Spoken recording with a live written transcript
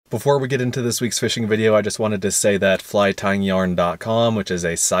Before we get into this week's fishing video, I just wanted to say that flytyingyarn.com, which is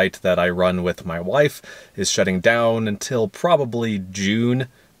a site that I run with my wife, is shutting down until probably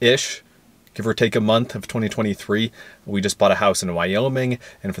June-ish, give or take a month of 2023. We just bought a house in Wyoming,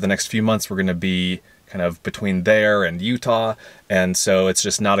 and for the next few months we're going to be kind of between there and Utah, and so it's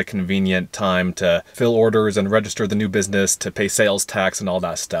just not a convenient time to fill orders and register the new business, to pay sales tax and all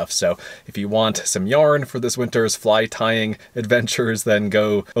that stuff. So if you want some yarn for this winter's fly tying adventures, then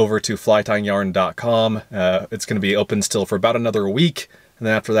go over to flytyingyarn.com. It's going to be open still for about another week, and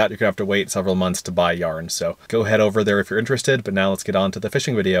then after that you're going to have to wait several months to buy yarn. So go head over there if you're interested, but now let's get on to the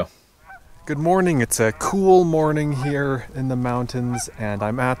fishing video. Good morning. It's a cool morning here in the mountains, and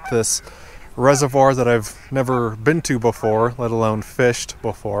I'm at this reservoir that I've never been to before, let alone fished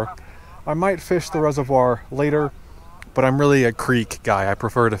before. I might fish the reservoir later, but I'm really a creek guy. I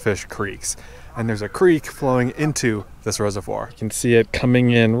prefer to fish creeks. And there's a creek flowing into this reservoir. You can see it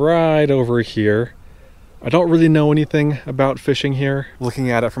coming in right over here. I don't really know anything about fishing here.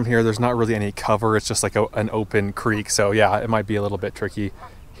 Looking at it from here, there's not really any cover. It's just like an open creek. So yeah, it might be a little bit tricky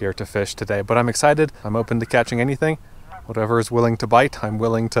here to fish today, but I'm excited. I'm open to catching anything. Whatever is willing to bite, I'm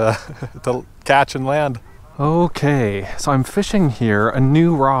willing to, to catch and land. Okay, so I'm fishing here a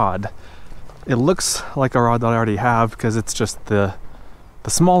new rod. It looks like a rod that I already have because it's just the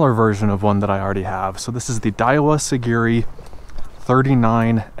smaller version of one that I already have. So this is the Daiwa Sagiri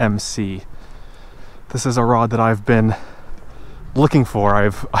 39 MC. This is a rod that I've been looking for.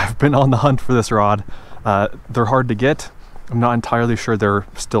 I've been on the hunt for this rod. They're hard to get. I'm not entirely sure they're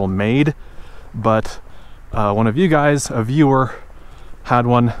still made, but one of you guys, a viewer, had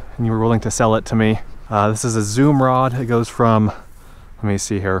one and you were willing to sell it to me. This is a zoom rod. It goes from, let me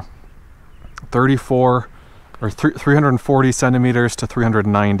see here, 340 centimeters to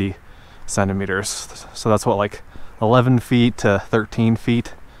 390 centimeters. So that's what, like 11 feet to 13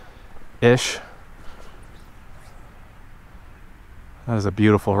 feet ish. That is a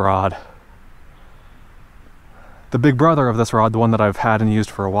beautiful rod. The big brother of this rod, the one that I've had and used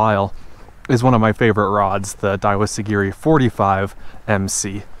for a while, is one of my favorite rods, the Daiwa Sagiri 45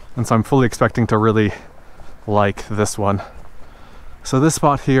 MC. And so I'm fully expecting to really like this one. So this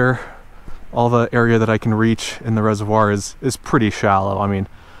spot here, all the area that I can reach in the reservoir is pretty shallow. I mean,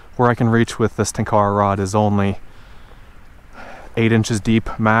 where I can reach with this Tenkara rod is only 8 inches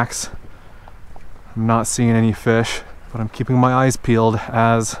deep max. I'm not seeing any fish, but I'm keeping my eyes peeled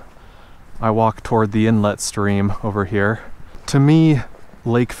as I walk toward the inlet stream over here. To me,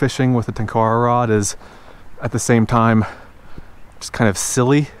 lake fishing with a Tenkara rod is at the same time just kind of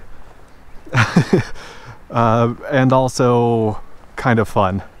silly and also kind of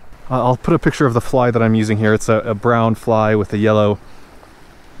fun. I'll put a picture of the fly that I'm using here. It's a brown fly with a yellow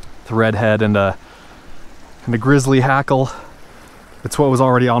thread head and a grizzly hackle. It's what was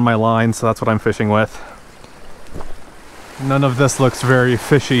already on my line, so that's what I'm fishing with. None of this looks very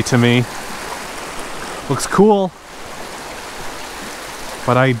fishy to me. Looks cool,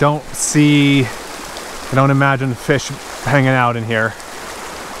 but I don't imagine fish hanging out in here.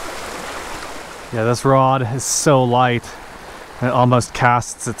 Yeah, this rod is so light, it almost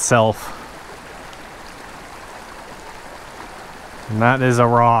casts itself. And that is a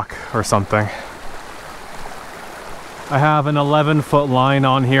rock or something. I have an 11-foot line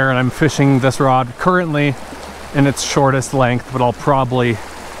on here, and I'm fishing this rod currently in its shortest length, but I'll probably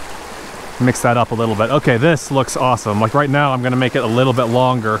mix that up a little bit. Okay, this looks awesome. Like right now, I'm gonna make it a little bit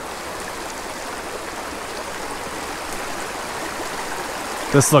longer.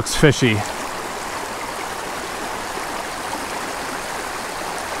 This looks fishy.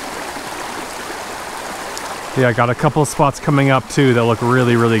 Yeah, I got a couple of spots coming up too that look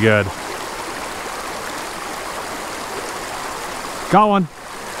really, really good. Got one.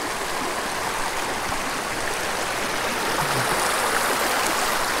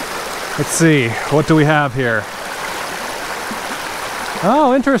 Let's see, what do we have here?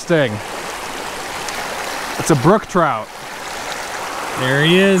 Oh, interesting. It's a brook trout. There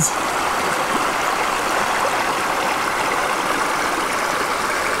he is.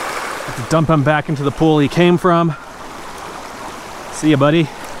 Have to dump him back into the pool he came from. See ya, buddy.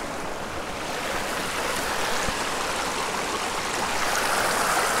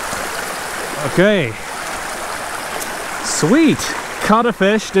 Okay. Sweet. Caught a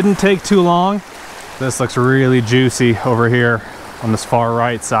fish, didn't take too long. This looks really juicy over here on this far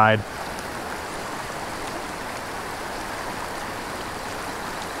right side.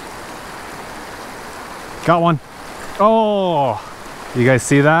 Got one. Oh, you guys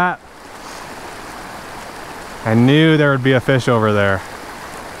see that? I knew there would be a fish over there.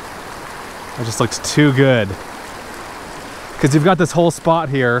 It just looks too good. because you've got this whole spot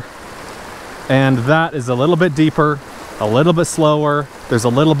here, and that is a little bit deeper, a little bit slower, there's a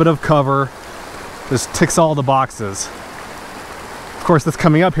little bit of cover, just ticks all the boxes. Of course, this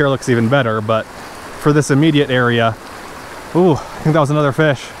coming up here looks even better, but for this immediate area, ooh, I think that was another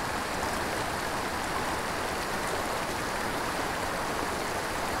fish.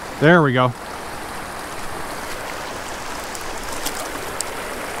 There we go.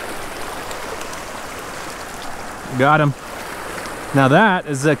 Got him. Now that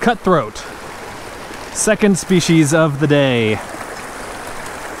is a cutthroat. Second species of the day.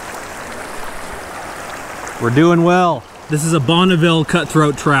 We're doing well. This is a Bonneville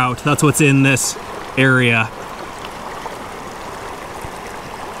cutthroat trout. That's what's in this area.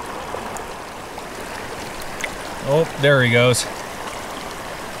 Oh, there he goes.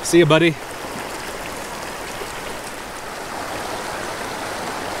 See you, buddy.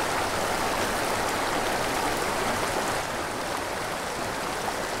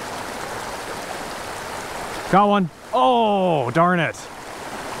 Got one. Oh, darn it.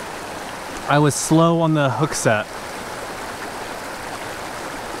 I was slow on the hook set.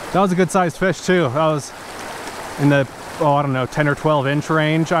 That was a good sized fish too. That was in the, oh, I don't know, 10 or 12 inch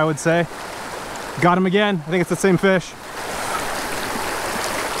range, I would say. Got him again. I think it's the same fish.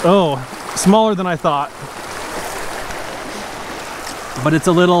 Oh, smaller than I thought. But it's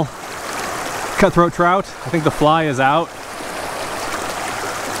a little cutthroat trout. I think the fly is out.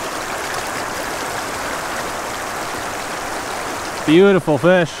 Beautiful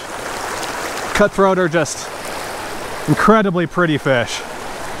fish. Cutthroat are just incredibly pretty fish.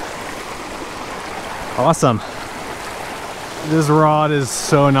 Awesome. This rod is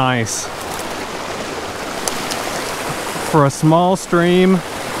so nice. For a small stream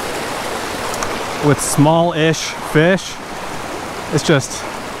with small-ish fish, it's just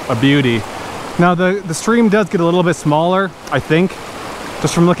a beauty. Now the stream does get a little bit smaller, I think,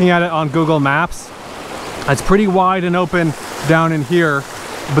 just from looking at it on Google Maps. It's pretty wide and open down in here,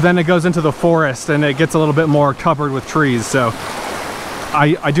 but then it goes into the forest and it gets a little bit more covered with trees. So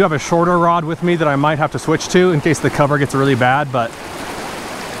I do have a shorter rod with me that I might have to switch to in case the cover gets really bad, but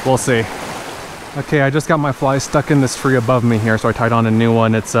we'll see. Okay, I just got my fly stuck in this tree above me here, so I tied on a new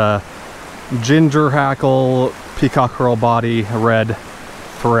one. It's a ginger hackle peacock curl body red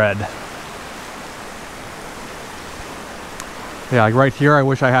thread. Yeah, like right here I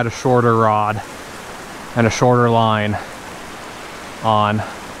wish I had a shorter rod and a shorter line on.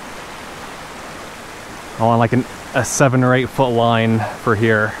 I want like a 7 or 8 foot line for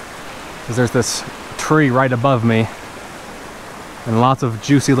here, because there's this tree right above me and lots of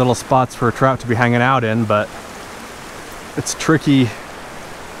juicy little spots for trout to be hanging out in, but it's tricky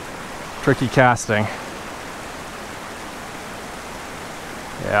casting.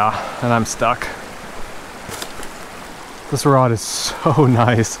 Yeah, and I'm stuck. This rod is so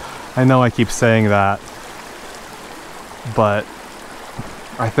nice. I know I keep saying that, but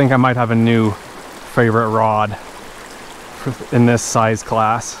I think I might have a new favorite rod in this size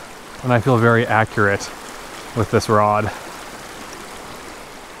class, and I feel very accurate with this rod.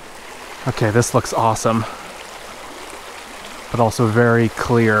 Okay, this looks awesome, but also very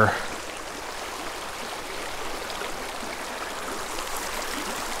clear.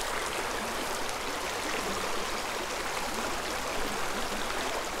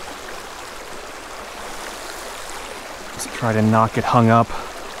 Let's try to knock it hung up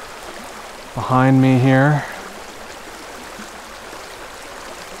behind me here.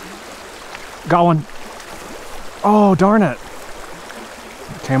 Got one. Oh, darn it.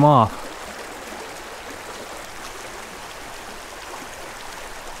 It came off.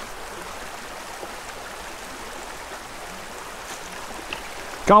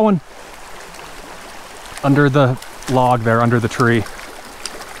 Got one. Under the log there, under the tree.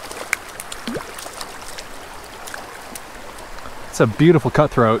 It's a beautiful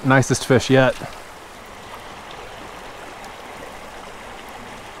cutthroat, nicest fish yet.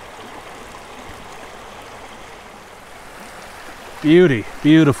 Beauty,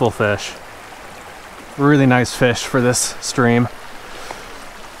 beautiful fish. Really nice fish for this stream.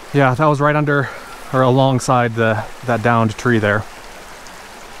 Yeah, that was right under or alongside that downed tree there.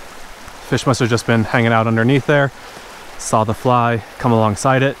 Fish must have just been hanging out underneath there. Saw the fly come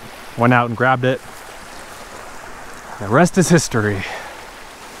alongside it, went out and grabbed it. The rest is history.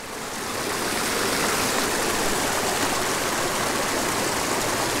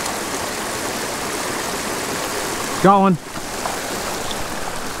 Got one.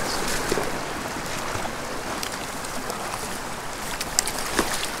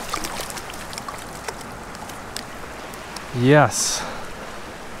 Yes.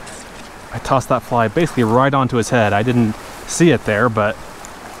 I tossed that fly basically right onto his head. I didn't see it there, but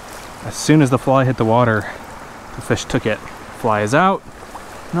as soon as the fly hit the water, the fish took it. Fly is out.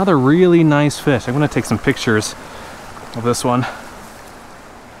 Another really nice fish. I'm gonna take some pictures of this one.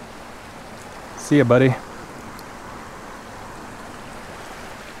 See ya, buddy.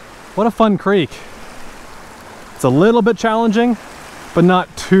 What a fun creek. It's a little bit challenging, but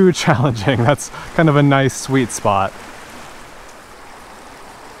not too challenging. That's kind of a nice, sweet spot.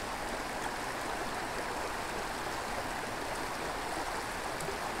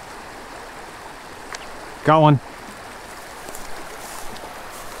 Got one.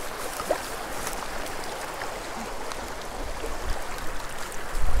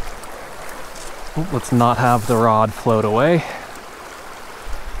 Oh, let's not have the rod float away.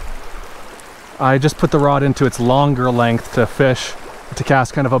 I just put the rod into its longer length to fish, to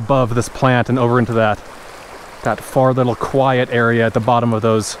cast kind of above this plant and over into that far little quiet area at the bottom of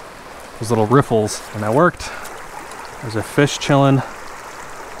those little riffles, and that worked. There's a fish chilling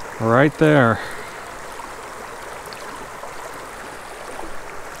right there.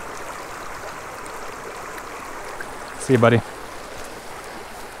 See you, buddy.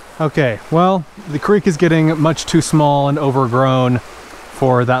 Okay, well, the creek is getting much too small and overgrown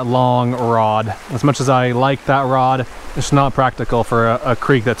for that long rod. As much as I like that rod, it's not practical for a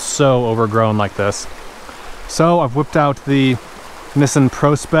creek that's so overgrown like this. So I've whipped out the Nissin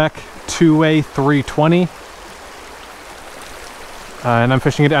Spec 2-way 320. And I'm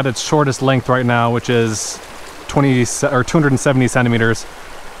fishing it at its shortest length right now, which is 270 centimeters,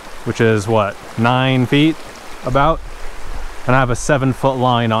 which is what, 9 feet about? And I have a 7-foot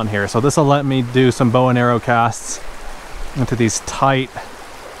line on here. So this will let me do some bow and arrow casts into these tight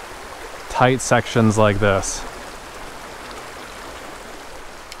sections like this.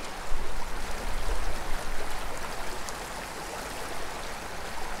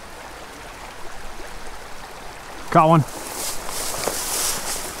 Got one.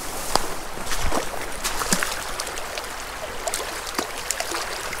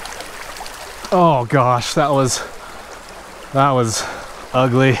 Oh gosh, that was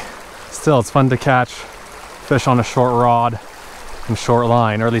ugly. Still, it's fun to catch fish on a short rod and short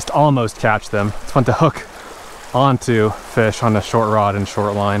line, or at least almost catch them. It's fun to hook onto fish on a short rod and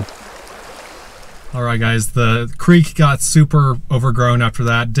short line. All right, guys, the creek got super overgrown after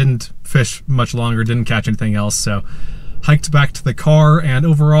that. Didn't fish much longer, didn't catch anything else, so hiked back to the car, and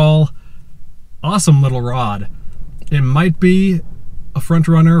overall, awesome little rod. It might be a front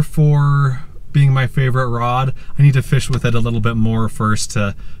runner for being my favorite rod. I need to fish with it a little bit more first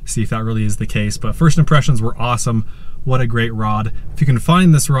to see if that really is the case, but first impressions were awesome. What a great rod. If you can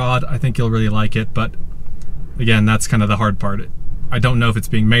find this rod, I think you'll really like it, but again, that's kind of the hard part. I don't know if it's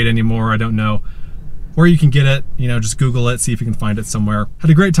being made anymore. I don't know where you can get it. You know, just Google it, see if you can find it somewhere. Had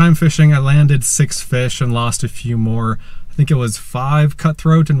a great time fishing. I landed 6 fish and lost a few more. I think it was 5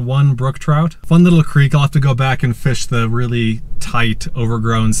 cutthroat and 1 brook trout. Fun little creek. I'll have to go back and fish the really tight,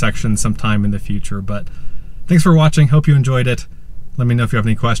 overgrown section sometime in the future. But thanks for watching. Hope you enjoyed it. Let me know if you have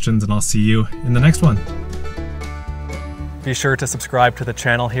any questions, and I'll see you in the next one. Be sure to subscribe to the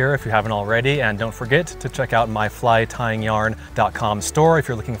channel here if you haven't already, and don't forget to check out my flytyingyarn.com store if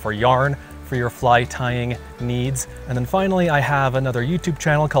you're looking for yarn for your fly tying needs. And then finally, I have another YouTube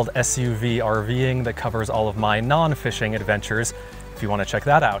channel called SUV RVing that covers all of my non-fishing adventures if you want to check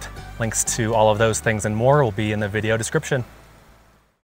that out. Links to all of those things and more will be in the video description.